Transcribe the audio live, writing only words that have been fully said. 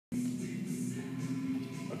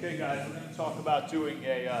Okay guys, we're going to talk about doing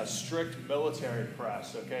a strict military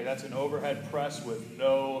press. Okay, that's an overhead press with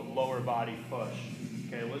no lower body push.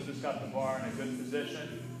 Okay, Elizabeth's got the bar in a good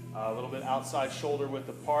position, a little bit outside shoulder width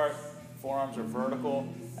apart, forearms are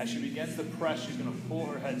vertical. As she begins the press, she's going to pull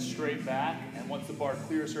her head straight back, and once the bar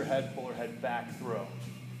clears her head, pull her head back through.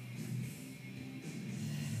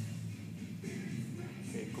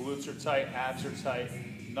 Okay, glutes are tight, abs are tight,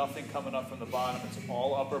 nothing coming up from the bottom, it's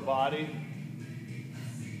all upper body.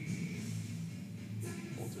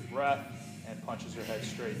 Holds her breath and punches her head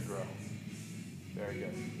straight through. Very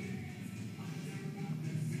good.